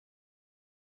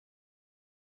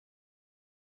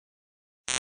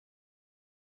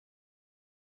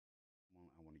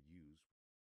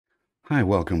Hi,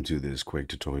 welcome to this quick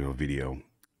tutorial video.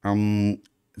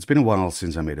 It's been a while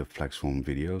since I made a FlexForm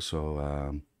video,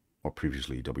 or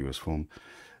previously WS Form.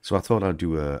 So I thought I'd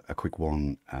do a quick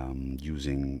one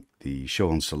using the show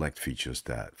and select features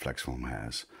that FlexForm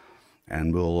has.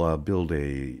 And we'll build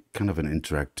a kind of an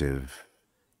interactive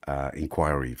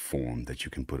inquiry form that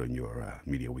you can put on your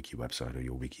MediaWiki website or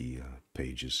your wiki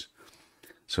pages.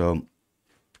 So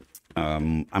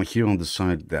I'm here on the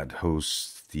site that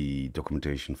hosts the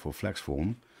documentation for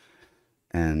FlexForm.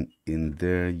 And in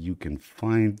there, you can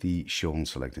find the show and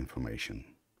select information.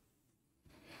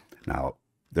 Now,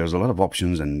 there's a lot of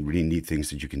options and really neat things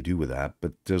that you can do with that,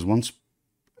 but there's one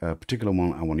particular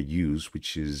one I want to use,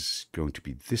 which is going to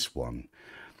be this one.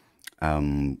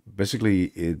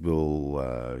 Basically, it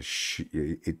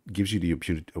gives you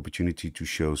the opportunity to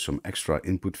show some extra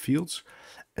input fields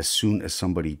as soon as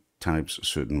somebody types a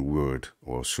certain word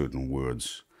or certain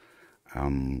words.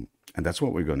 And that's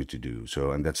what we're going to do.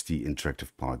 And that's the interactive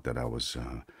part that I was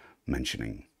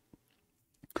mentioning.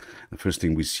 The first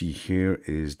thing we see here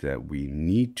is that we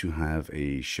need to have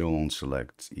a show on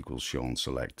select equals show on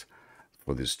select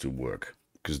for this to work,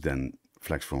 because then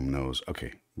FlexForm knows,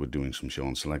 okay, we're doing some show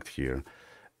on select here,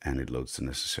 and it loads the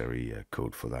necessary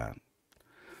code for that.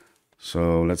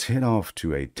 So let's head off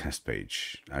to a test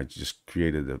page. I just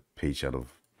created a page out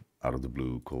of the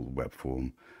blue called web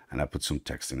form, and I put some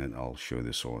text in it. I'll show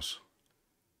the source.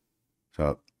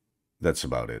 So that's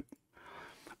about it.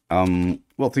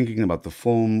 Well, thinking about the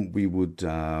form, we would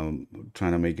try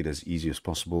to make it as easy as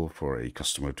possible for a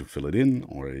customer to fill it in,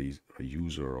 or a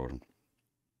user, or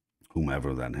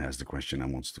whomever that has the question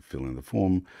and wants to fill in the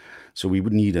form. So we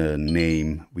would need a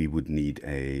name, we would need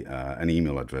an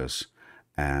email address,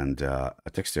 and a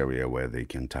text area where they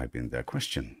can type in their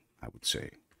question, I would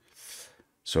say.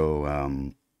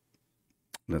 So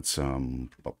let's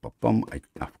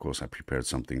of course I prepared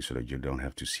something so that you don't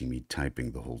have to see me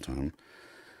typing the whole time.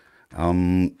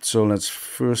 So let's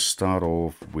first start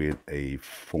off with a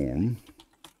form.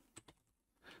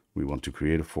 We want to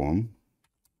create a form,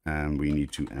 and we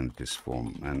need to end this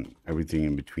form, and everything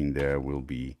in between there will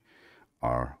be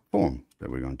our form that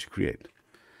we're going to create.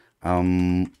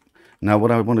 Now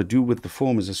what I want to do with the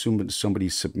form is, assume that somebody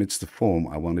submits the form,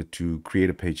 I wanted to create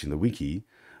a page in the wiki,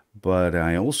 but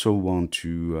I also want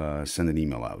to send an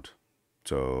email out.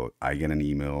 So I get an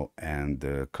email and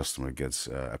the customer gets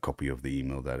a copy of the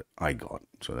email that I got.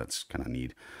 So that's kind of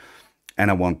neat.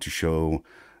 And I want to show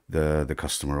the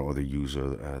customer or the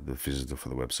user, the visitor for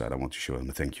the website, I want to show them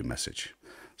a thank you message.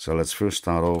 So let's first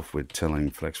start off with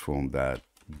telling FlexForm that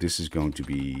this is going to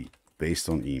be based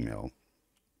on email.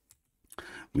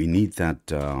 We need that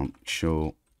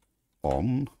show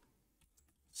on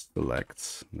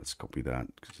select. Let's copy that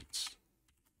because it's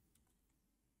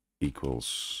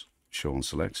equals show on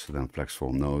select. So then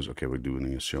FlexForm knows, okay, we're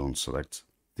doing a show on select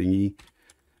thingy.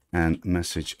 And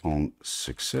message on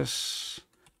success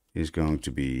is going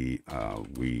to be,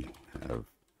 we have,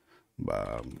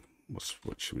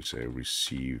 what should we say,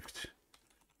 received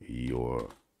your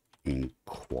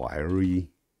inquiry.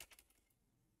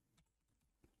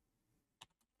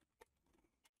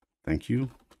 Thank you,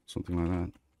 something like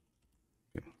that.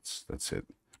 Yeah, that's it.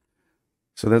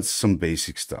 So that's some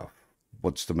basic stuff.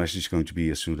 What's the message going to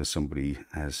be as soon as somebody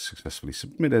has successfully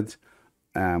submitted?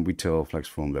 And we tell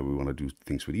FlexForm that we want to do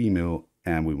things with email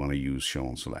and we want to use show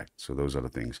on select. So those are the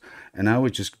things. And now we're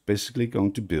just basically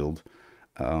going to build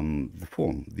the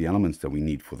form, the elements that we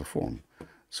need for the form.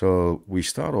 So we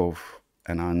start off,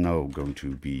 and I'm now going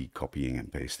to be copying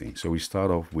and pasting. So we start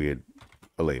off with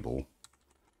a label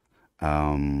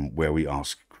where we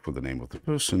ask for the name of the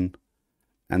person.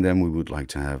 And then we would like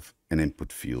to have an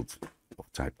input field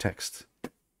of type text,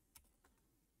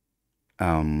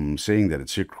 saying that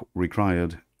it's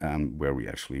required, where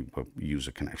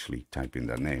user can actually type in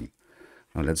their name.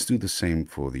 Now let's do the same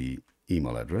for the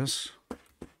email address.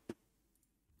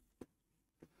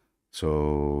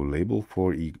 So label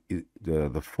for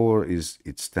the for is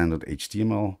its standard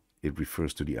HTML. It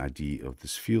refers to the ID of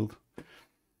this field.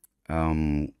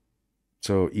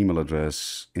 So email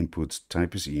address, input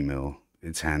type is email.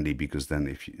 It's handy because then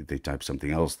if they type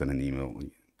something else than an email,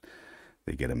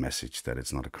 they get a message that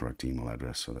it's not a correct email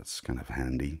address. So that's kind of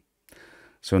handy.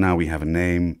 So now we have a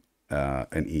name,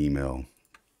 an email,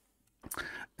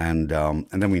 and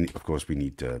then we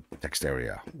need the text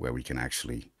area where we can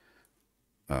actually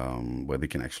where they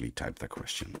can actually type their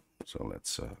question. So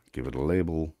let's give it a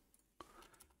label,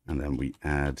 and then we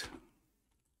add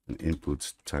an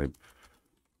input type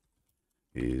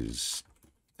is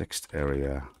text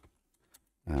area,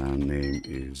 and name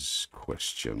is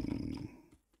question.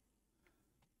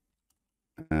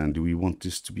 And do we want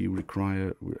this to be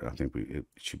required? I think it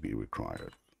should be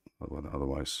required.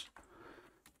 Otherwise,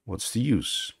 what's the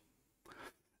use?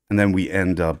 And then we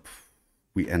end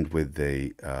with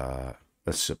a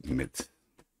submit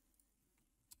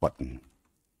button.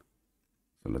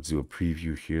 So let's do a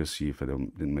preview here, see if I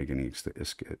didn't make any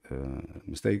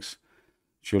mistakes.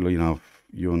 Surely enough,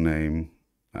 your name,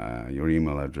 your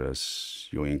email address,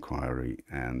 your inquiry,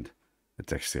 and a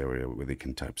text area where they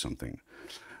can type something.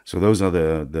 So those are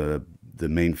the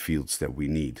main fields that we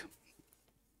need.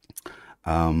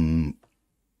 Of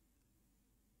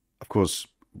course,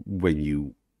 when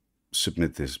you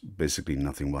submit this, basically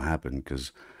nothing will happen,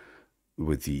 because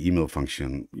with the email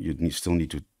function, you still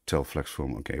need to tell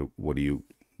FlexForm, okay, what do you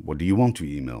want to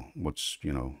email? What's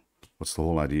the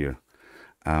whole idea?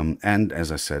 And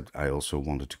as I said, I also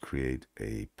wanted to create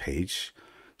a page.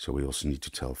 So we also need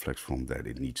to tell FlexForm that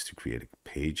it needs to create a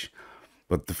page.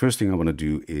 But the first thing I want to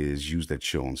do is use that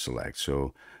show on select.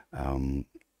 So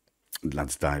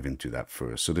let's dive into that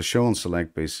first. So the show on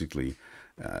select, basically,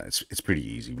 it's pretty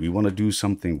easy. We want to do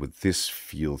something with this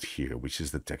field here, which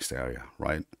is the text area,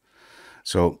 right?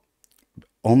 So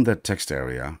on that text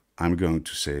area, I'm going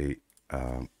to say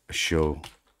show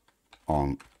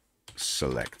on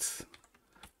select.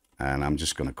 And I'm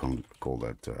just going to call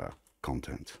that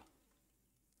content.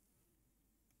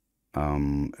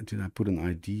 Did I put an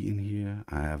ID in here?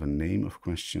 I have a name of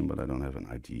question, but I don't have an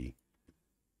ID.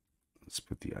 Let's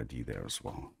put the ID there as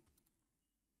well.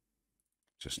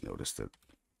 Just noticed it.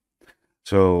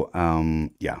 So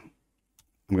yeah,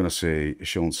 I'm going to say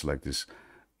show on select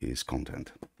is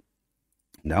content.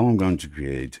 Now I'm going to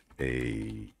create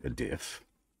a div.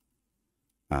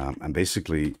 And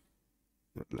basically,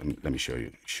 let me show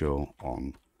you. Show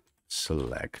on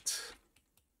select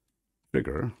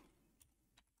trigger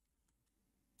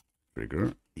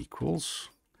equals,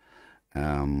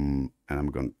 and I'm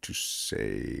going to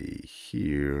say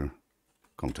here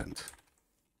content.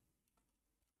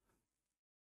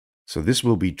 So this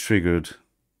will be triggered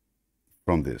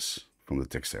from the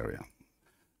text area.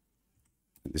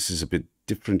 This is a bit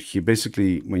different here.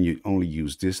 Basically, when you only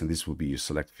use this, and this will be your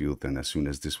select field, then as soon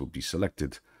as this will be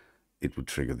selected, it would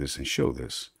trigger this and show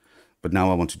this. But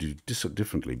now I want to do this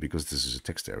differently, because this is a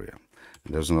text area.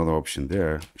 And there's another option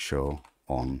there, show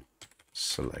on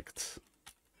select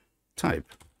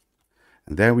type.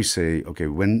 And there we say, okay,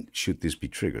 when should this be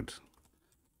triggered?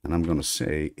 And I'm going to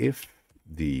say if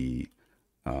the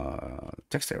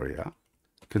text area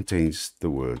contains the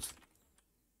word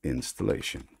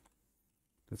installation.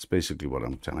 That's basically what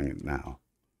I'm telling it now.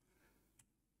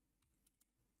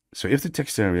 So if the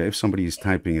text area, if somebody is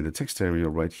typing in the text area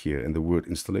right here and the word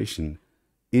installation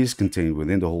is contained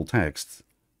within the whole text,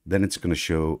 then it's going to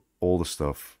show all the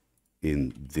stuff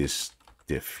in this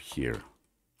div here.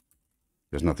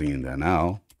 There's nothing in there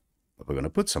now, but we're going to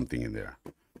put something in there.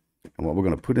 And what we're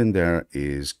going to put in there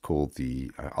is called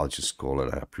the, I'll just call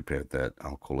it, I prepared that,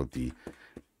 I'll call it the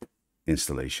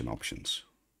installation options.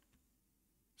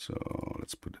 So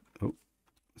let's put it, oh,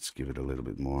 let's give it a little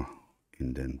bit more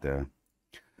indent there.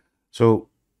 So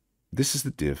this is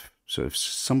the div. So if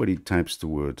somebody types the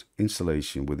word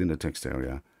installation within the text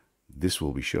area, this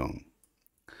will be shown.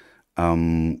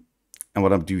 And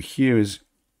what I'll do here is,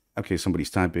 okay, somebody's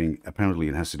typing, apparently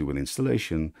it has to do with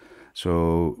installation.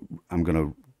 So I'm going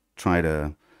to try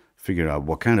to figure out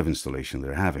what kind of installation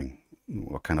they're having,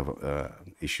 what kind of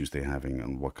issues they're having,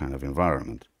 and what kind of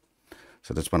environment.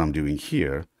 So that's what I'm doing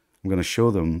here. I'm going to show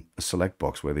them a select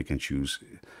box where they can choose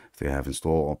if they have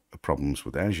install problems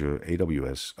with Azure,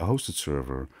 AWS, a hosted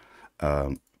server,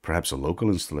 perhaps a local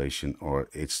installation, or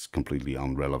it's completely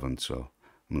irrelevant. So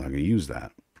I'm not going to use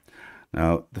that.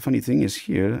 Now, the funny thing is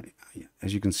here,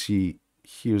 as you can see,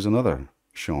 here's another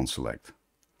show on select,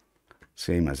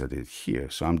 same as I did here.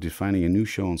 So I'm defining a new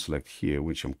show on select here,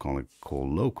 which I'm calling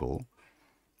local,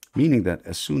 meaning that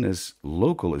as soon as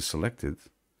local is selected,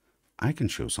 I can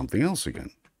show something else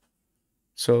again.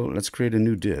 So let's create a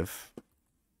new div.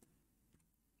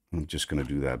 I'm just going to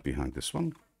do that behind this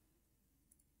one.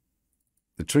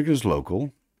 The trigger is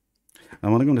local.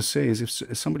 Now what I'm going to say is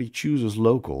if somebody chooses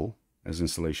local as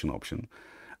installation option,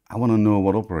 I want to know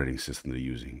what operating system they're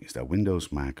using. Is that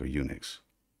Windows, Mac, or Unix?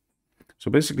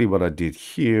 So basically what I did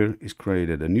here is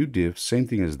created a new div, same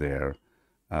thing as there,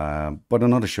 but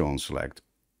another show on select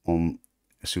on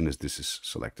as soon as this is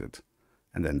selected.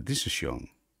 And then this is shown.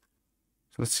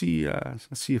 So let's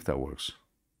see if that works.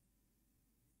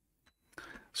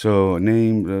 So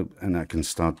name, and I can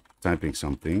start typing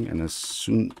something. And as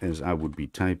soon as I would be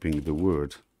typing the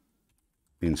word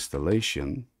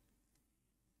installation,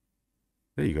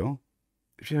 there you go.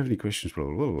 if you have any questions, blah,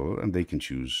 blah, blah, blah, and they can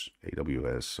choose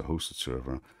AWS, a hosted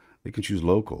server. They can choose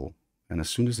local. And as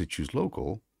soon as they choose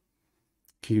local,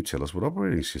 can you tell us what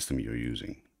operating system you're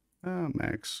using?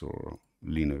 Macs or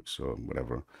Linux or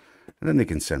whatever. And then they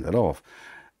can send that off.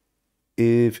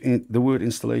 If the word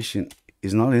installation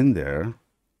is not in there,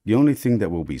 the only thing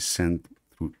that will be sent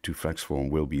through to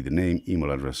FlexForm will be the name,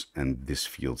 email address, and this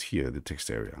field here, the text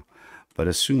area. But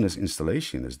as soon as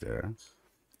installation is there,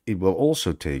 it will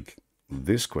also take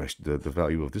this question, the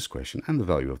value of this question, and the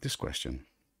value of this question.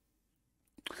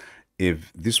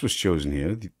 If this was chosen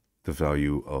here, the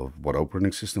value of what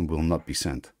operating system will not be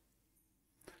sent.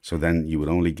 So then you would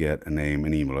only get a name,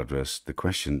 an email address, the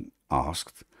question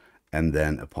asked, and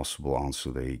then a possible answer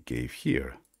they gave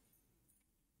here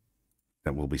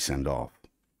that will be sent off.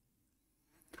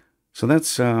 So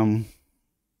that's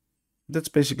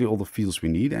basically all the fields we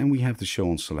need, and we have the show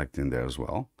on select in there as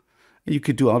well. And you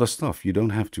could do other stuff. You don't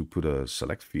have to put a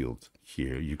select field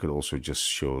here. You could also just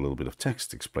show a little bit of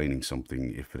text explaining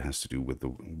something if it has to do with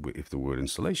if the word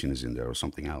installation is in there or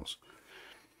something else.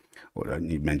 Or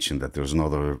you mentioned that there's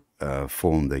another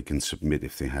form they can submit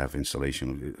if they have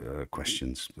installation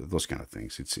questions, those kind of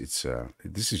things.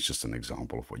 This is just an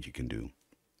example of what you can do.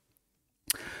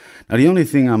 Now, the only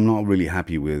thing I'm not really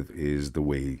happy with is the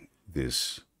way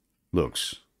this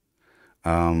looks.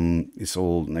 It's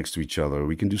all next to each other.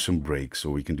 We can do some breaks,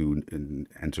 or we can do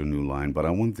enter a new line, but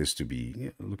I want this to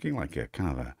be looking like a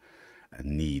kind of a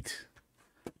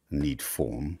neat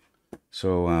form.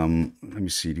 So let me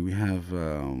see. Do we have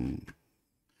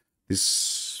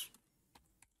this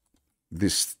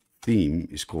theme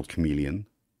is called Chameleon,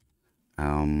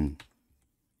 and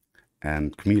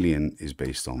Chameleon is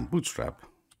based on Bootstrap.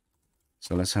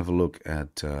 So let's have a look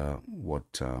at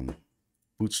what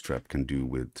Bootstrap can do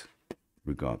with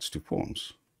regards to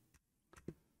forms.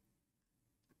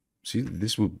 See,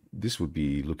 this would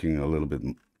be looking a little bit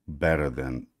better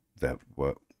than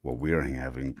what we're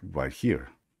having right here.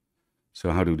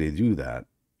 So how do they do that?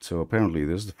 So apparently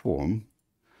there's the form.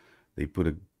 They put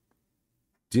a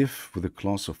div with a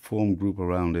class of form group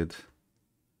around it.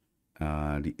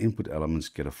 The input elements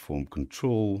get a form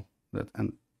control.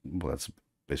 And well, that's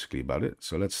basically about it.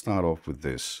 So let's start off with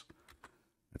this.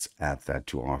 Let's add that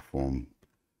to our form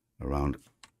around.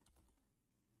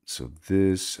 So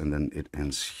this, and then it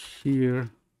ends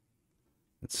here.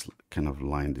 Let's kind of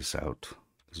line this out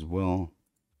as well.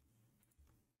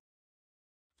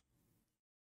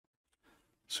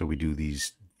 So we do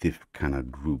these div kind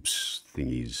of groups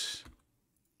thingies.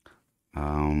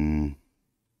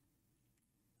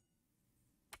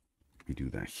 We do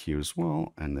that here as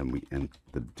well, and then we end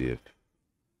the div.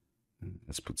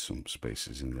 Let's put some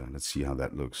spaces in there. Let's see how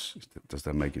that looks. Does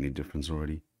that make any difference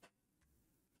already?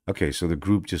 Okay, so the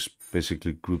group just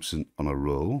basically groups on a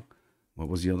row. What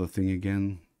was the other thing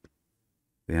again?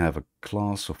 They have a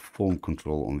class of form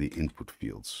control on the input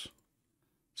fields.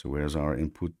 So where's our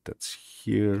input? That's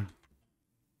here.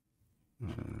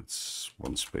 That's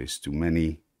one space too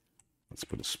many. Let's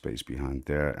put a space behind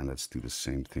there, and let's do the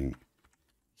same thing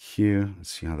here.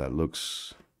 Let's see how that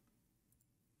looks.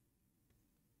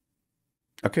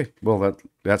 Okay, well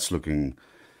that's looking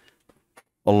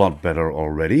a lot better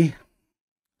already.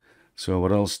 So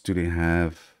what else do they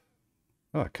have?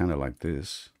 Oh, I kind of like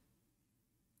this.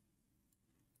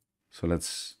 So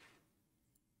let's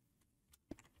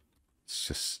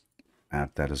just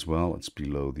add that as well. It's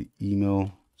below the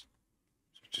email.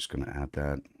 So just going to add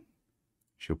that.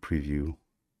 Show preview.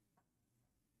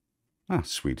 Ah,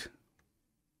 sweet.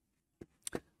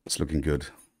 It's looking good.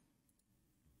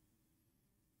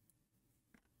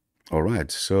 All right,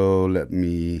 so let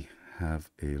me have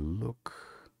a look.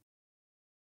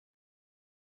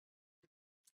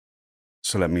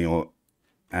 So let me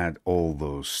add all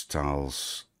those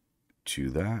styles to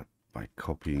that by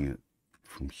copying it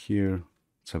from here.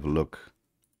 Let's have a look.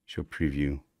 Show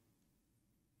preview.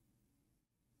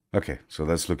 Okay, so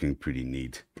that's looking pretty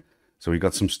neat. So we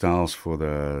got some styles for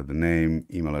the name,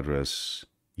 email address,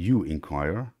 you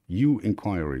inquiry.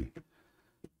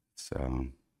 Let's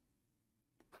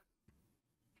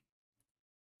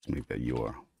make that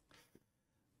your.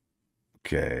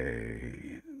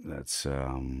 Okay, let's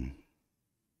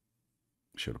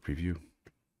show the preview.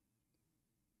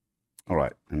 All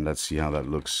right, and let's see how that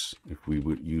looks if we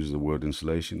would use the word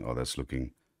installation. Oh, that's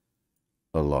looking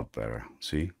a lot better.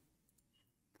 See?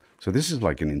 So this is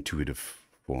like an intuitive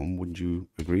form, wouldn't you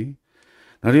agree?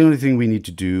 Now, the only thing we need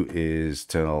to do is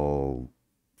tell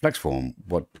FlexForm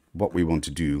what we want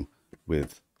to do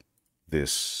with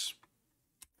this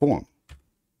form.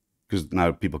 Because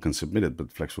now people can submit it, but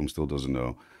FlexForm still doesn't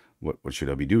know what should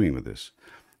I be doing with this.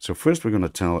 So first we're going to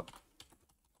tell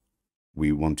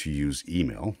we want to use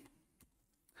email.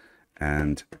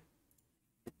 And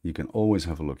you can always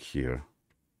have a look here.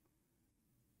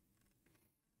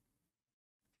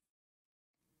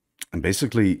 And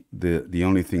basically, the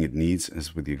only thing it needs,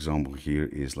 as with the example here,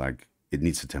 is like it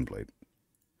needs a template.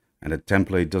 And a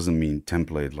template doesn't mean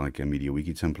template like a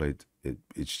MediaWiki template.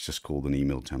 It's just called an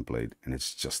email template, and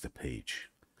it's just a page.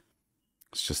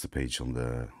 It's just a page on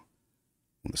the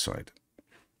site.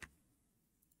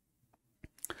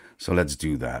 So let's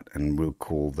do that, and we'll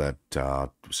call that.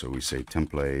 So we say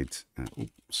template.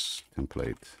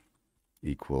 Template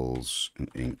equals an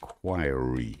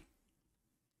inquiry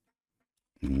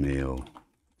mail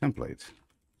template.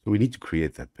 So we need to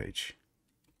create that page.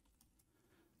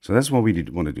 So that's what we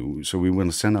want to do. So we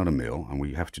want to send out a mail, and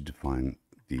we have to define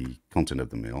the content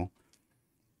of the mail.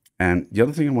 And the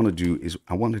other thing I want to do is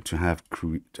I want it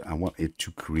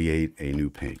to create a new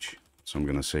page. So I'm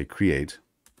going to say create.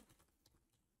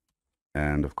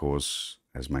 And of course,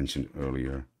 as mentioned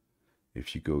earlier,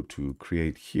 if you go to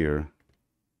create here,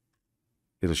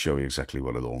 it'll show you exactly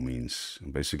what it all means.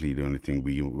 And basically, the only thing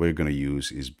we're going to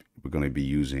use is we're going to be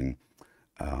using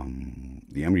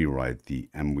the MWrite, the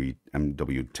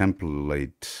MW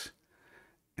template,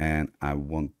 and I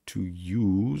want to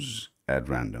use add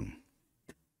random.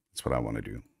 That's what I want to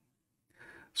do.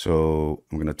 So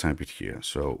I'm going to type it here.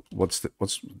 So what's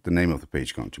the name of the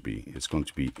page going to be? It's going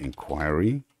to be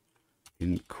inquiry,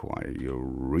 and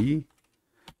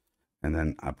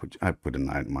then I put a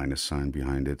minus sign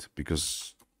behind it,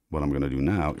 because what I'm going to do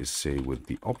now is say with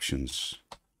the options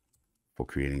for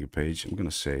creating a page, I'm going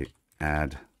to say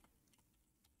add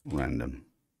random,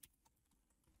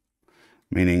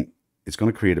 meaning it's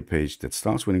going to create a page that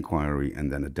starts with inquiry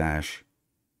and then a dash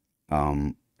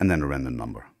and then a random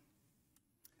number.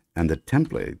 And the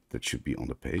template that should be on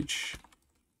the page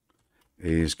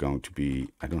is going to be,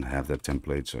 I don't have that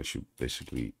template, so I should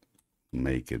basically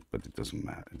make it, but it doesn't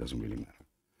matter. It doesn't really matter.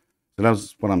 So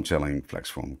that's what I'm telling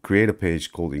FlexForm. Create a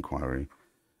page called inquiry,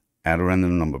 add a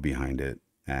random number behind it,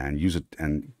 and use it,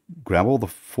 and grab all the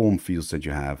form fields that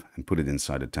you have and put it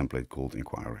inside a template called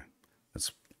inquiry.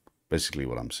 That's basically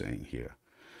what I'm saying here.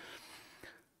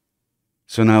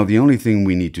 So now the only thing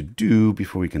we need to do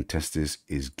before we can test this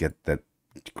is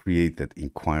create that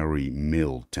inquiry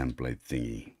mail template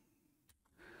thingy.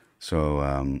 So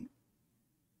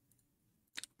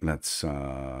let's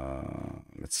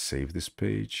save this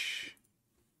page,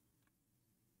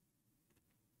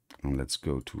 and let's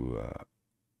go to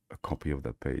a copy of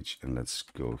that page, and let's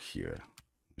go here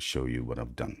and show you what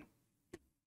I've done.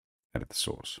 Edit the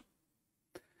source.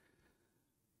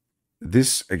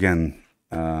 This again,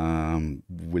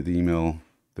 with email,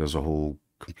 there's a whole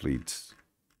complete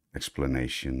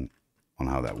explanation on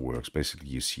how that works. Basically,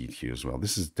 you see it here as well.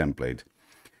 This is a template,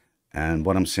 and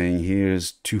what I'm saying here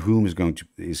is to whom is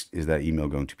that email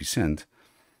going to be sent,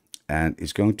 and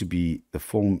it's going to be the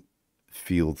form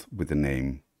field with the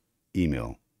name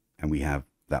email, and we have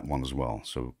that one as well.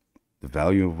 So the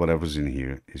value of whatever's in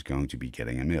here is going to be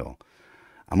getting a mail.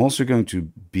 I'm also going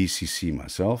to BCC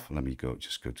myself. Let me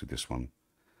just go to this one.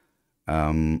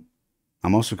 I'm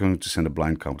also going to send a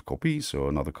blind copy, so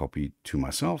another copy to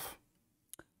myself.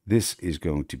 This is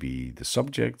going to be the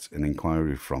subject, an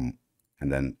inquiry from,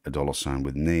 and then a $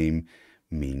 with name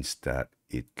means that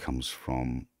it comes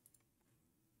from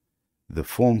the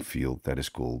form field that is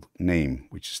called name,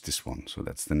 which is this one. So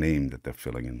that's the name that they're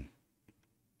filling in.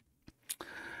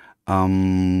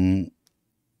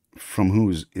 From who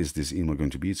is this email going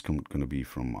to be? It's going to be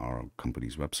from our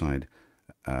company's website,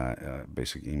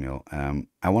 basic email.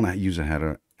 I want to use a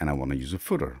header and I want to use a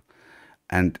footer.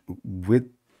 And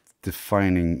with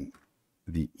defining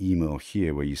the email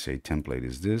here where you say template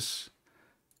is this,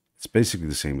 it's basically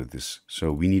the same with this.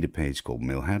 So we need a page called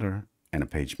mail header and a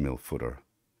page mail footer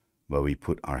where we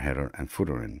put our header and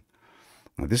footer in.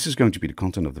 Now this is going to be the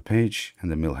content of the page,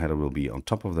 and the mail header will be on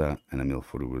top of that, and the mail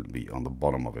footer will be on the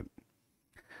bottom of it.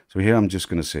 So here I'm just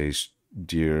going to say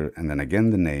dear, and then again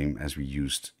the name as we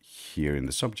used here in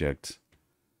the subject.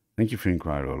 Thank you for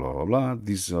inquiry, blah, blah, blah.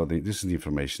 This is the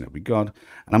information that we got.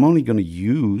 And I'm only going to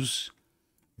use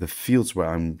the fields where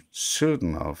I'm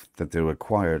certain of that they're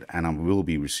required and I will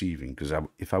be receiving. Because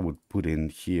if I would put in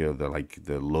here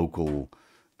the local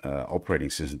operating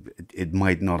system, it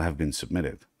might not have been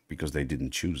submitted because they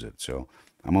didn't choose it. So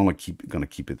I'm only going to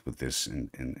keep it with this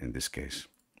in this case.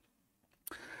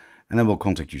 And then we'll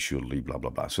contact you shortly, blah,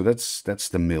 blah, blah. So that's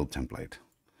the mail template.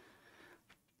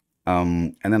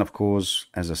 And then, of course,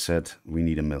 as I said, we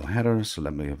need a mail header. So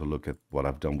let me have a look at what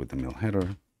I've done with the mail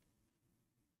header.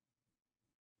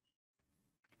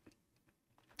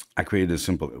 I created a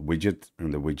simple widget,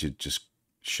 and the widget just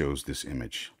shows this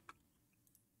image.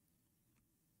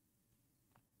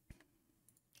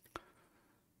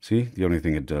 See, the only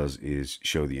thing it does is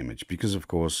show the image because, of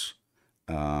course,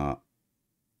 the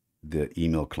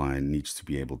email client needs to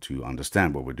be able to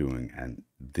understand what we're doing, and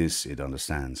this it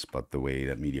understands, but the way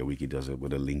that MediaWiki does it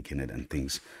with a link in it and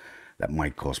things, that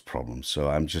might cause problems.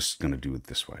 So I'm just going to do it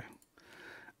this way.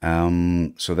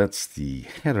 So that's the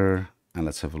header, and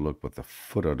let's have a look what the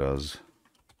footer does.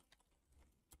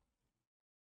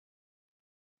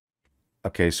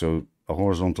 Okay, so a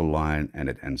horizontal line, and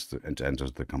it enters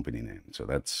the company name. So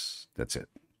that's it.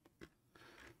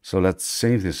 So let's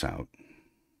save this out.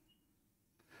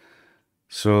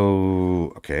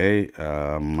 So, okay,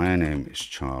 my name is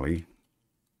Charlie,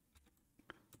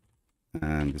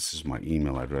 and this is my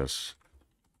email address.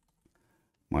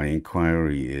 My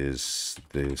inquiry is,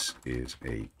 this is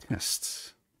a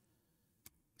test.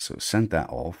 So send that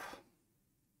off.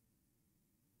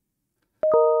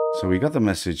 So we got the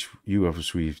message, we have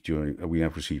received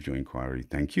your inquiry,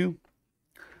 thank you.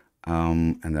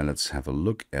 And then let's have a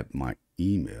look at my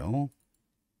email.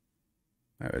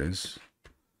 There it is.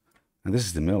 And this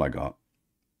is the mail I got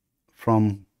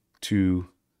from to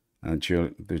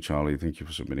Charlie, thank you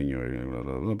for submitting your,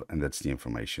 and that's the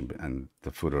information and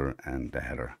the footer and the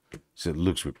header. So it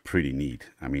looks pretty neat.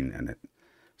 I mean, and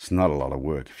it's not a lot of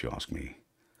work if you ask me.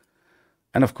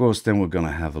 And of course, then we're going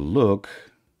to have a look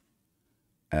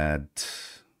at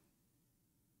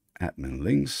admin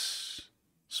links,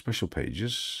 special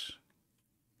pages.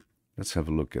 Let's have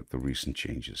a look at the recent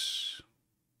changes.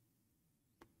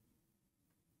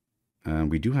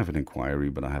 We do have an inquiry,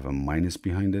 but I have a minus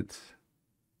behind it.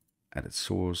 Edit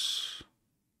source.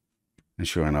 And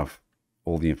sure enough,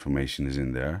 all the information is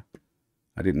in there.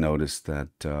 I did notice that,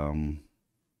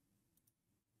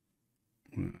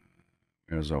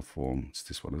 where's our form? It's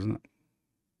this one, isn't it?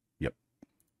 Yep.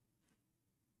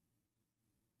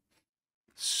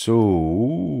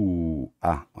 So,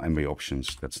 MW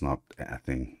options, that's not a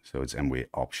thing. So it's MW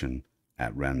option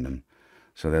at random.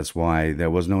 So that's why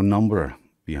there was no number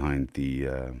behind the,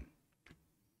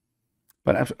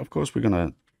 but of course we're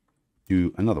gonna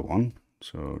do another one.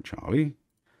 So Charlie,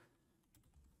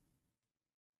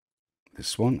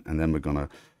 this one, and then we're gonna,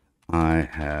 I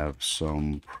have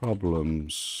some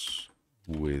problems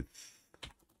with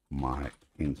my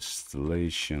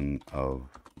installation of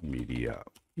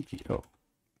MediaWiki. Oh,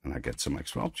 and I get some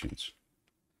extra options.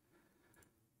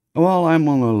 Well, I'm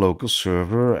on a local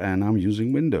server and I'm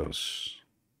using Windows.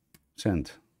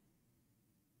 Send.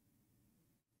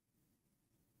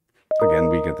 Again,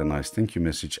 we get a nice thank you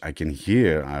message. I can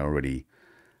hear I already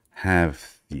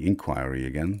have the inquiry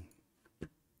again.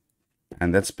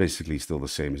 And that's basically still the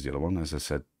same as the other one. As I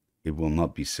said, it will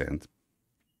not be sent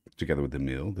together with the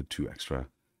mail, the 2 extra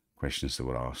questions that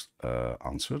were asked,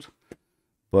 answered.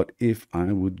 But if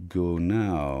I would go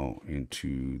now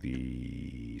into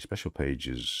the special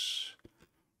pages,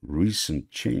 recent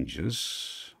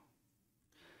changes,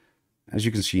 as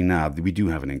you can see now, we do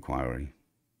have an inquiry.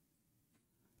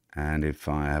 And if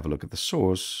I have a look at the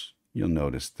source, you'll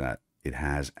notice that it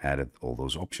has added all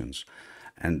those options.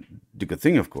 And the good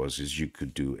thing, of course, is you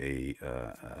could do a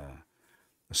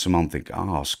semantic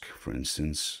ask, for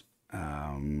instance,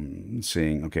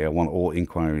 saying, okay, I want all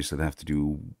inquiries that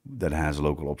has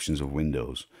local options of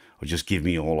Windows, or just give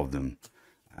me all of them.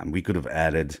 And we could have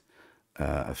added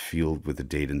a field with the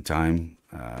date and time.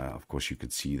 Of course, you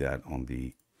could see that on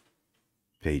the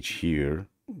page here,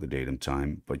 the date and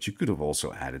time, but you could have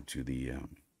also added to the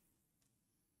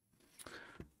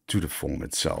form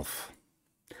itself.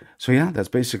 So yeah, that's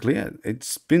basically it.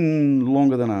 It's been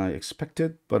longer than I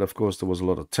expected, but of course there was a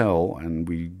lot of tell, and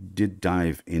we did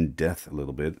dive in depth a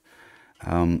little bit.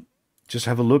 Just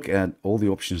have a look at all the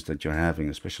options that you're having,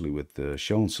 especially with the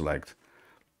show and select.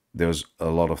 There's a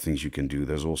lot of things you can do.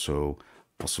 There's also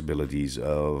possibilities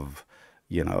of,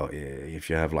 you know, if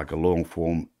you have like a long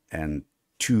form and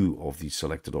 2 of the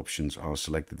selected options are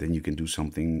selected, then you can do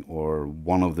something, or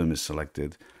one of them is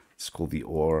selected. It's called the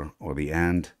or the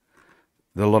and.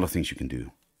 There are a lot of things you can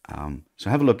do. So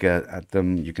have a look at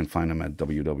them. You can find them at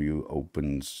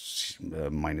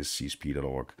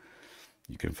www.open-csp.org.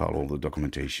 You can follow all the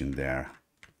documentation there.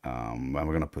 And we're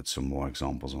going to put some more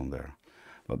examples on there.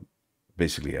 But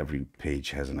basically every page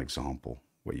has an example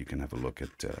where you can have a look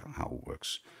at how it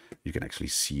works. You can actually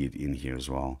see it in here as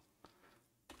well.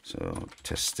 So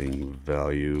testing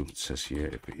value, it says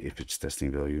here, if it's testing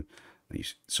value.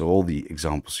 So all the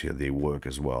examples here, they work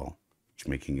as well, which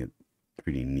making it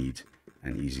pretty neat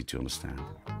and easy to understand.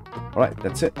 All right,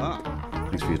 that's it.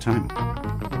 Thanks for your time.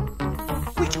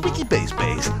 Wiki base,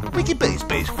 wiki base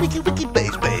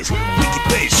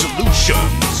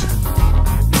solutions.